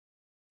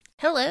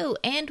Hello,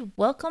 and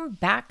welcome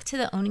back to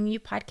the Owning You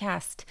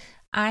podcast.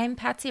 I'm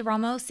Patsy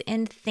Ramos,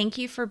 and thank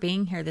you for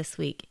being here this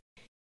week.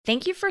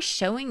 Thank you for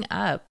showing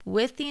up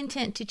with the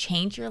intent to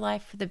change your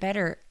life for the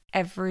better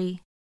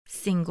every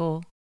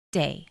single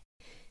day.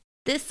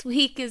 This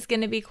week is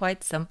going to be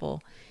quite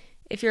simple.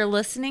 If you're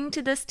listening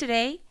to this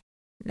today,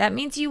 that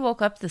means you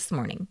woke up this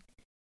morning.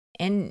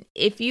 And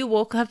if you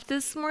woke up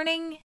this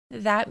morning,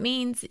 that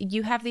means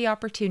you have the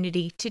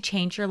opportunity to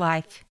change your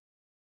life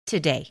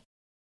today.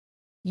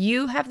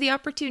 You have the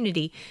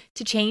opportunity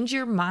to change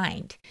your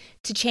mind,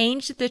 to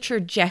change the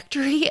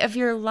trajectory of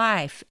your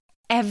life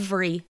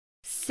every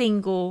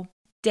single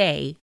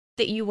day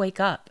that you wake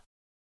up.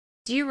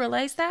 Do you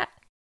realize that?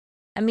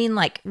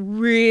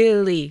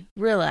 Really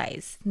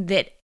realize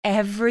that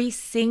every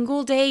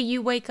single day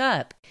you wake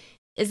up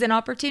is an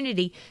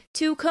opportunity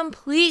to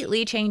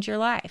completely change your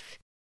life.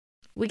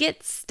 We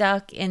get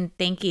stuck in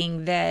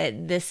thinking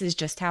that this is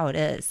just how it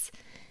is.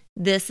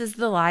 This is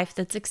the life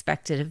that's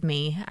expected of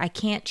me. I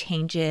can't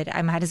change it.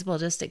 I might as well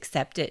just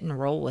accept it and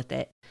roll with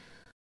it.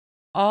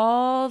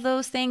 All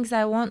those things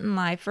I want in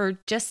life they're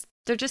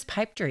just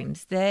pipe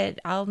dreams that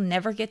I'll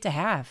never get to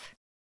have.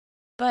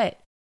 But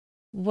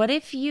what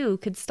if you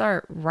could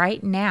start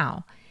right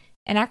now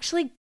and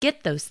actually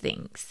get those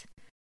things?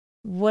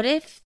 What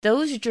if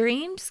those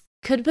dreams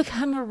could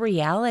become a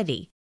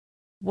reality?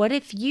 What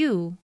if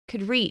you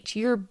could reach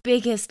your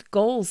biggest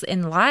goals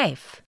in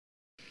life?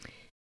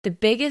 The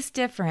biggest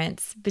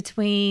difference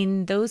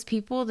between those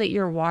people that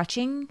you're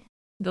watching,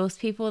 those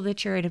people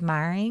that you're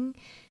admiring,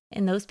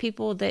 and those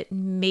people that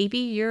maybe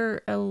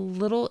you're a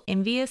little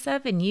envious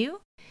of in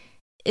you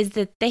is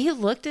that they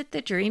looked at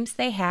the dreams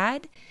they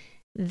had.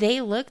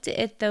 They looked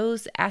at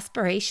those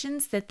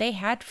aspirations that they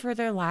had for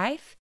their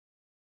life,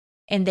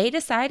 and they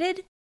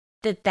decided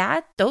that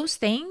those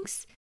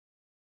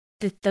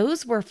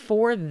were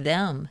for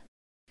them.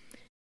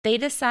 They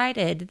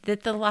decided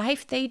that the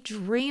life they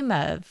dream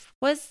of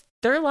was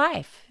their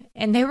life,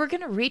 and they were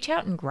going to reach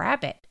out and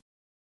grab it.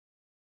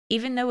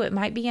 Even though it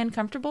might be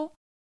uncomfortable,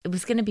 it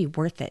was going to be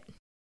worth it.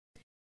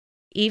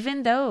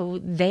 Even though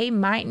they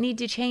might need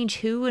to change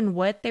who and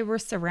what they were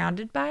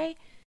surrounded by,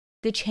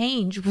 the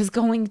change was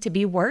going to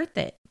be worth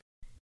it.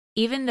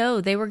 Even though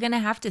they were going to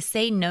have to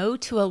say no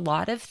to a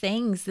lot of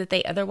things that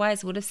they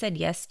otherwise would have said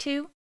yes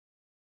to,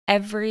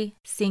 every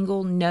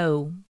single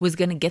no was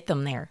going to get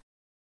them there.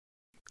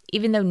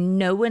 Even though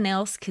no one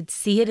else could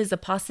see it as a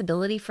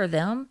possibility for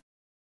them,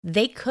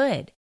 they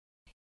could.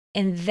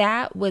 And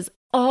that was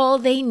all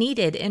they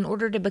needed in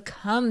order to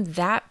become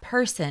that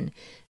person,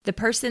 the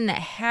person that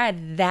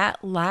had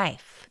that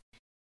life.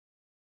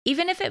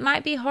 Even if it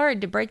might be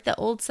hard to break the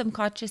old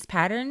subconscious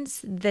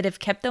patterns that have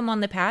kept them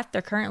on the path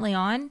they're currently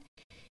on,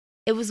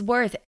 it was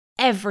worth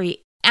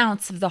every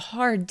ounce of the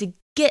hard to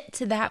get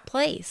to that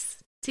place,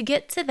 to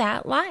get to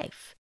that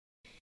life.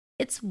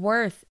 It's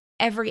worth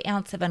every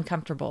ounce of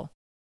uncomfortable.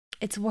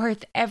 It's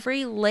worth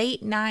every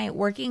late night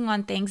working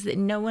on things that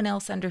no one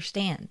else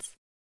understands.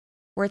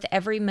 Worth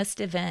every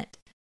missed event.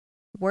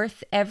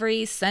 Worth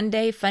every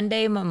Sunday fun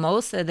day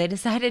mimosa they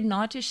decided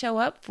not to show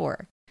up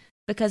for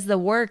because the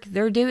work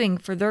they're doing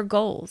for their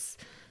goals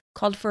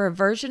called for a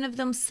version of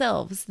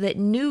themselves that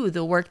knew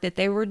the work that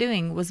they were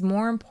doing was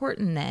more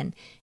important than,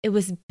 it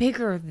was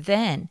bigger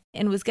than,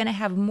 and was going to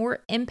have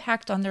more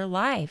impact on their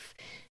life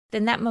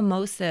than that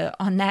mimosa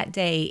on that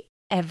day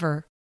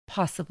ever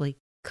possibly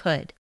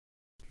could.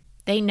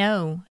 They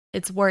know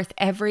it's worth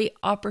every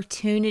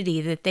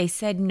opportunity that they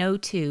said no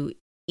to,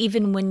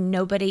 even when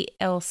nobody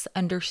else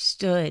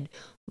understood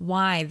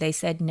why they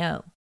said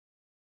no.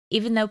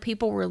 Even though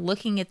people were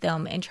looking at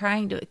them and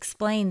trying to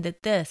explain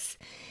that this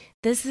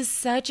is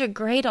such a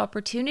great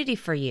opportunity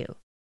for you.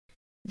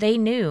 They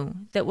knew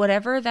that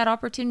whatever that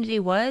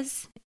opportunity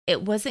was,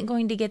 it wasn't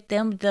going to get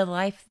them the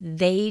life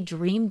they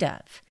dreamed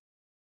of.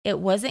 It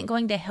wasn't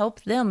going to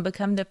help them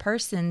become the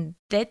person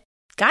that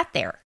got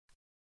there.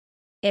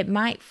 It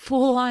might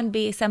full on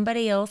be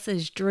somebody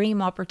else's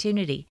dream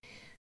opportunity,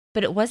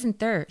 but it wasn't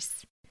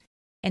theirs.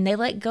 And they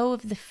let go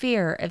of the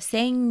fear of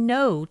saying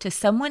no to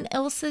someone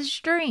else's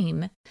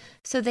dream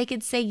so they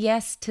could say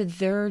yes to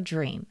their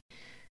dream,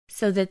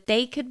 so that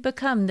they could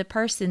become the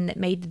person that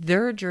made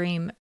their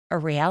dream a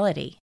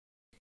reality.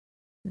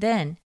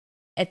 Then,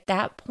 at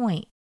that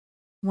point,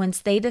 once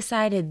they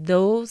decided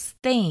those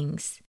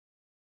things,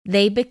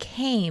 they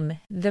became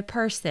the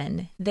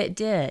person that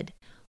did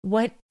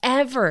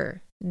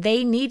whatever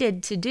they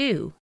needed to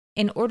do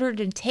in order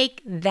to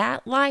take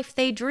that life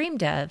they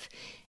dreamed of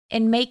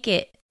and make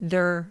it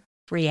their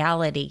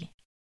reality.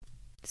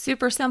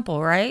 Super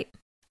simple, right?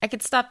 I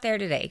could stop there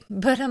today,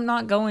 but I'm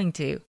not going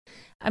to.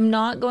 I'm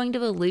not going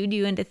to elude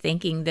you into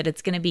thinking that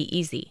it's going to be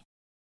easy,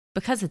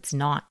 because it's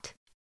not.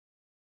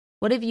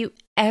 What have you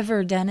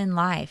ever done in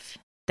life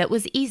that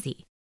was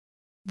easy,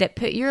 that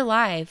put your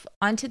life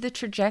onto the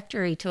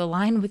trajectory to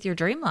align with your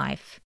dream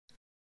life?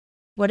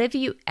 What have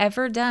you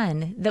ever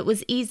done that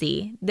was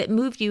easy, that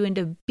moved you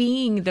into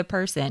being the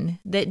person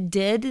that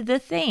did the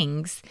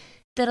things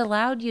that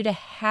allowed you to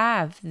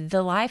have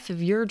the life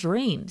of your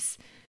dreams?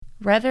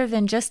 rather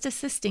than just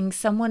assisting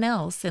someone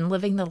else in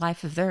living the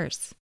life of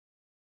theirs.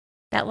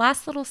 That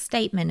last little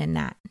statement in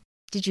that,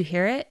 did you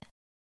hear it?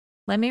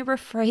 Let me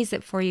rephrase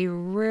it for you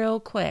real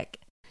quick.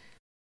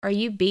 Are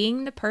you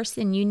being the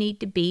person you need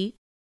to be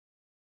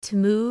to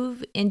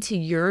move into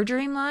your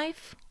dream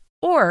life?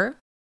 Or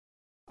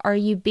are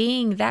you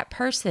being that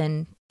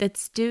person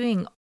that's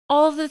doing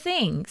all the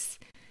things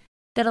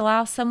that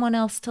allow someone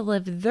else to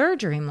live their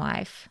dream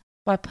life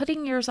while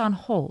putting yours on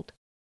hold,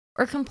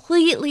 or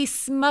completely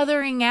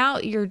smothering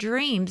out your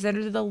dreams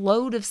under the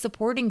load of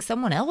supporting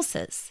someone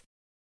else's?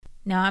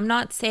 Now, I'm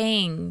not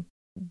saying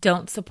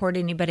don't support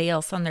anybody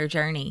else on their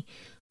journey.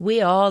 We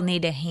all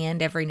need a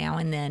hand every now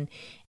and then.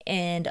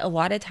 And a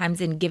lot of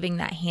times in giving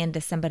that hand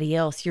to somebody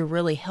else, you're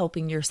really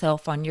helping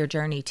yourself on your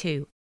journey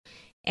too.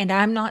 And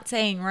I'm not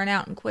saying run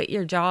out and quit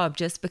your job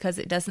just because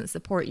it doesn't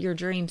support your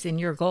dreams and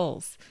your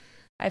goals.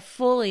 I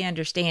fully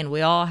understand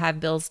we all have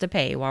bills to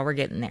pay while we're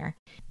getting there.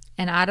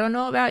 And I don't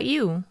know about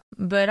you,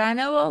 but I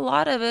know a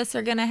lot of us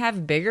are going to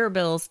have bigger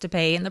bills to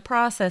pay in the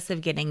process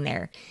of getting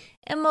there.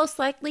 And most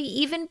likely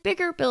even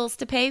bigger bills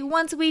to pay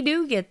once we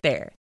do get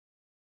there.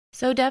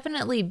 So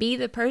definitely be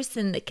the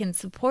person that can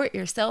support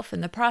yourself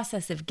in the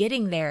process of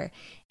getting there,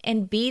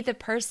 and be the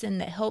person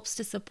that helps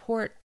to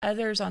support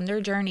others on their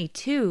journey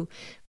too,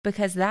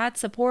 because that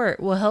support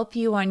will help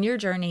you on your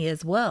journey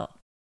as well.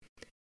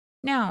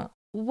 Now,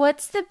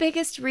 what's the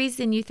biggest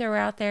reason you throw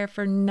out there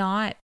for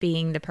not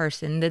being the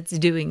person that's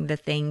doing the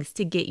things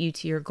to get you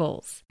to your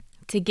goals,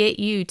 to get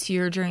you to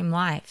your dream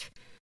life?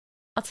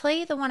 I'll tell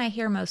you the one I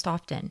hear most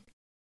often,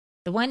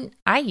 the one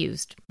I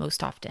used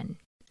most often.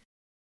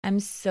 I'm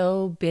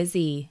so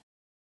busy.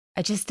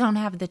 I just don't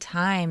have the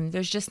time.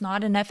 There's just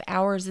not enough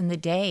hours in the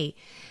day.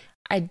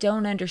 I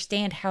don't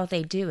understand how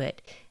they do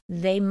it.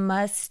 They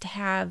must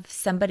have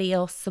somebody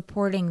else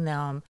supporting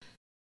them.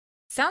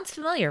 Sounds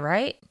familiar,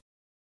 right?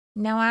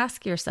 Now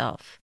ask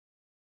yourself,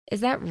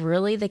 is that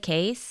really the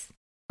case?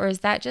 Or is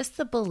that just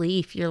the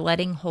belief you're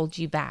letting hold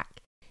you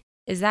back?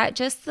 Is that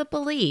just the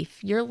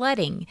belief you're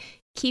letting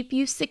keep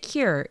you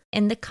secure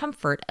in the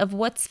comfort of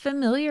what's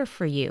familiar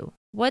for you?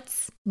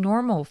 What's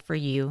normal for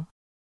you?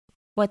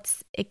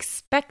 What's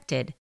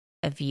expected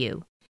of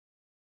you?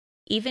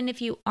 Even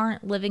if you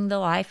aren't living the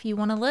life you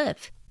want to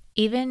live,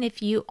 even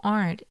if you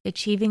aren't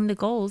achieving the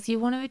goals you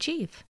want to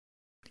achieve,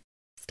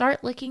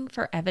 start looking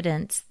for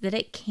evidence that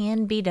it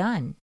can be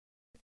done.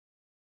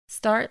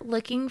 Start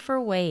looking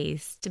for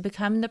ways to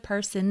become the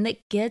person that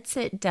gets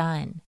it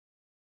done.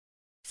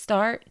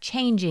 Start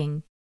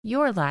changing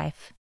your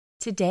life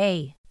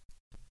today.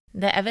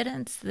 The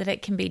evidence that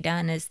it can be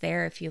done is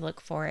there if you look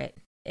for it.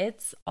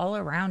 It's all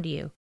around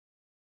you.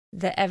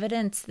 The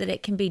evidence that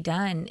it can be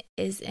done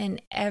is in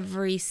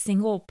every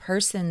single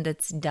person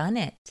that's done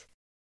it.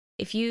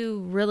 If you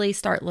really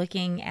start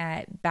looking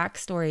at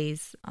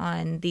backstories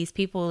on these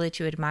people that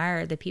you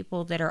admire, the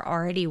people that are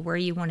already where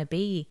you want to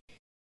be,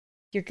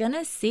 you're going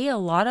to see a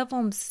lot of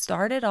them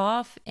started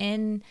off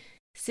in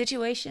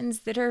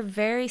situations that are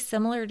very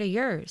similar to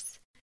yours.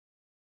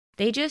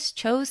 They just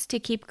chose to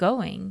keep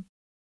going.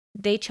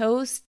 They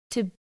chose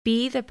to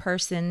be the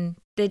person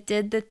that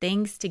did the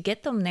things to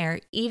get them there,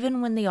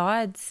 even when the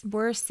odds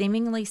were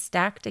seemingly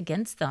stacked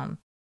against them.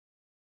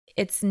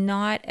 It's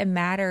not a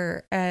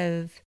matter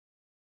of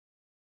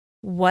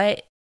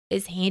what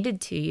is handed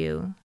to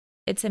you.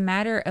 It's a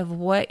matter of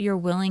what you're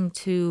willing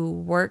to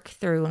work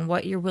through and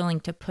what you're willing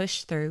to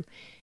push through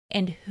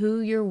and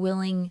who you're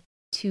willing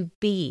to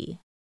be,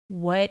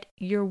 what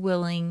you're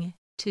willing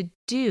to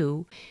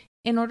do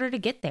in order to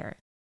get there.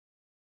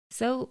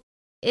 So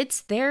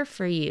it's there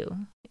for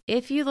you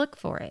if you look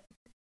for it.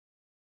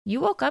 You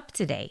woke up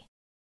today.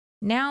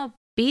 Now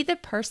be the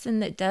person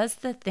that does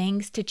the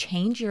things to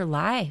change your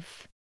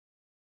life.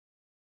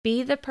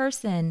 Be the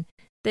person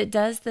that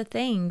does the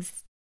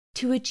things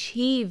to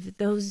achieve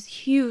those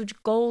huge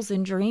goals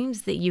and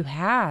dreams that you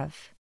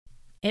have.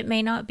 It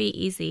may not be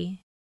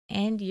easy,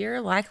 and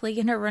you're likely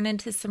going to run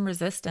into some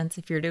resistance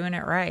if you're doing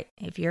it right.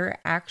 If you're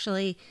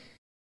actually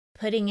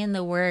putting in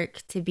the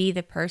work to be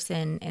the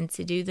person and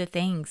to do the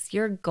things,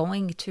 you're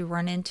going to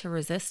run into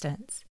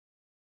resistance.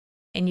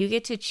 And you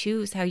get to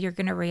choose how you're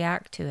going to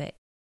react to it.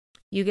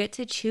 You get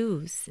to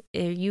choose.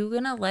 Are you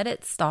going to let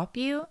it stop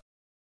you?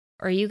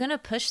 Or are you going to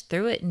push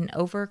through it and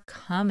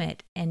overcome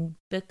it and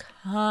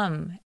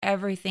become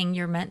everything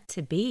you're meant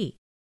to be?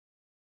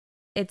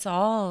 It's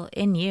all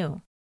in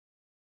you.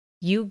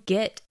 You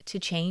get to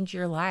change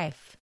your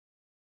life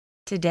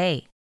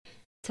today,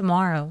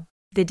 tomorrow,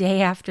 the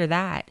day after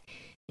that.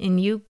 And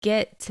you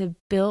get to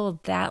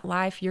build that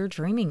life you're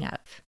dreaming of.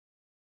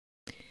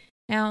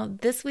 Now,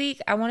 this week,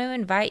 I want to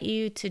invite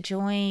you to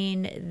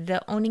join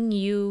the Owning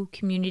You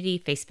community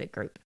Facebook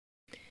group.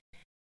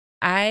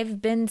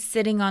 I've been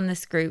sitting on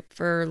this group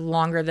for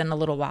longer than a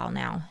little while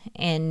now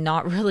and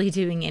not really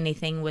doing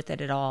anything with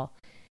it at all.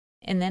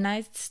 And then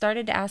I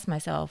started to ask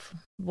myself,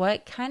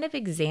 what kind of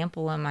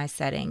example am I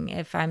setting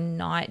if I'm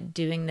not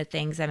doing the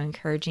things I'm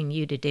encouraging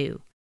you to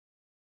do?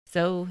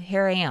 So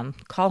here I am,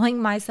 calling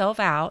myself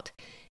out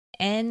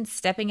and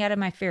stepping out of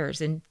my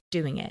fears and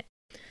doing it.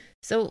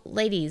 So,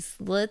 ladies,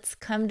 let's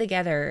come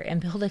together and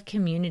build a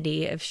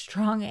community of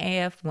strong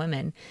AF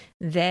women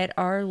that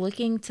are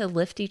looking to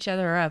lift each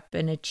other up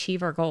and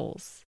achieve our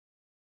goals.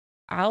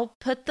 I'll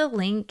put the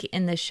link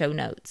in the show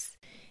notes.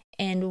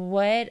 And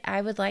what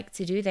I would like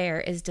to do there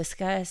is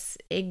discuss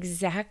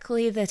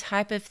exactly the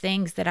type of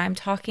things that I'm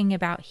talking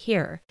about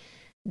here.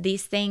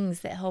 These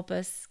things that help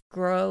us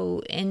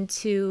grow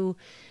into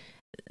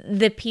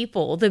the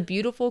people, the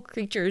beautiful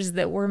creatures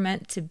that we're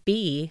meant to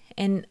be,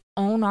 and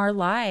own our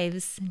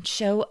lives and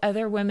show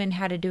other women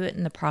how to do it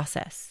in the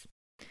process.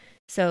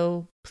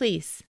 So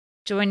please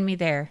join me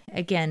there.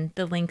 Again,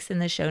 the link's in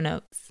the show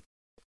notes.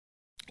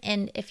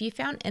 And if you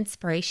found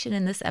inspiration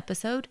in this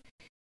episode,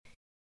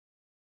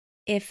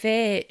 if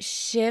it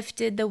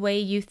shifted the way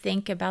you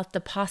think about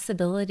the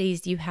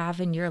possibilities you have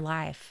in your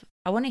life,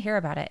 I want to hear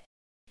about it.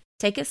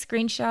 Take a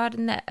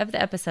screenshot of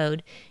the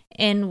episode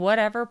in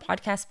whatever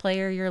podcast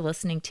player you're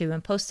listening to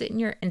and post it in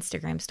your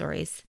Instagram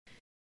stories.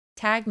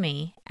 Tag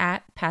me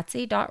at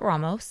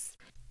patsy.ramos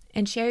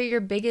and share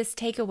your biggest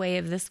takeaway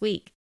of this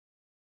week.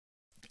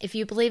 If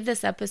you believe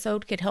this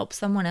episode could help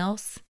someone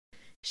else,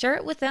 share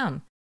it with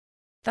them.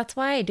 That's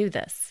why I do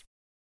this,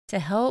 to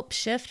help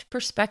shift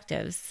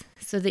perspectives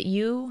so that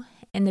you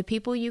and the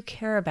people you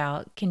care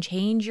about can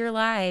change your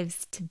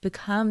lives to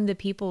become the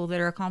people that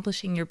are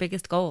accomplishing your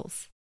biggest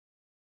goals.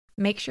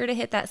 Make sure to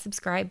hit that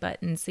subscribe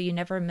button so you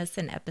never miss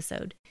an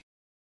episode.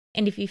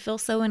 And if you feel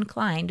so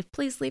inclined,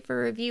 please leave a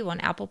review on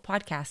Apple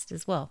Podcasts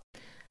as well.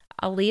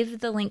 I'll leave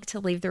the link to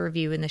leave the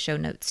review in the show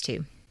notes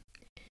too.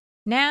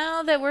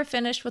 Now that we're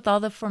finished with all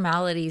the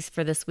formalities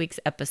for this week's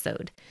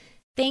episode,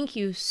 thank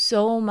you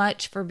so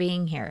much for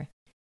being here.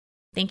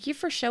 Thank you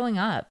for showing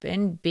up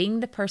and being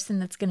the person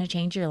that's going to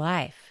change your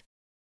life.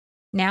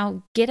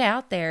 Now get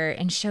out there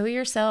and show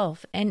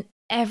yourself and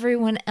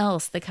everyone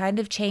else the kind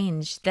of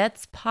change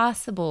that's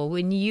possible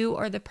when you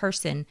are the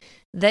person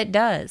that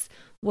does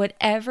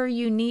whatever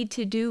you need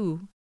to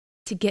do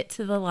to get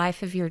to the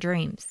life of your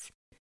dreams.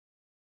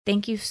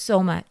 Thank you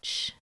so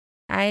much.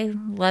 I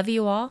love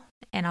you all,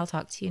 and I'll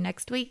talk to you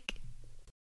next week.